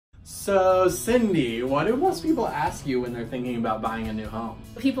So, Cindy, what do most people ask you when they're thinking about buying a new home?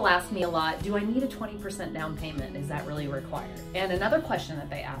 People ask me a lot, do I need a 20% down payment? Is that really required? And another question that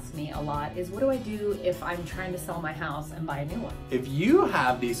they ask me a lot is, what do I do if I'm trying to sell my house and buy a new one? If you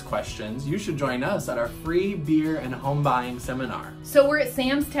have these questions, you should join us at our free beer and home buying seminar. So we're at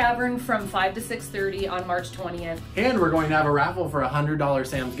Sam's Tavern from 5 to 6:30 on March 20th. And we're going to have a raffle for a $100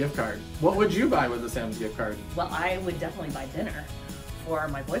 Sam's gift card. What would you buy with a Sam's gift card? Well, I would definitely buy dinner for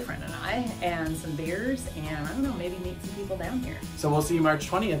my boyfriend and I, and some beers, and I don't know, maybe meet some people down here. So we'll see you March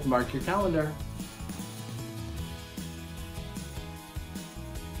 20th. Mark your calendar.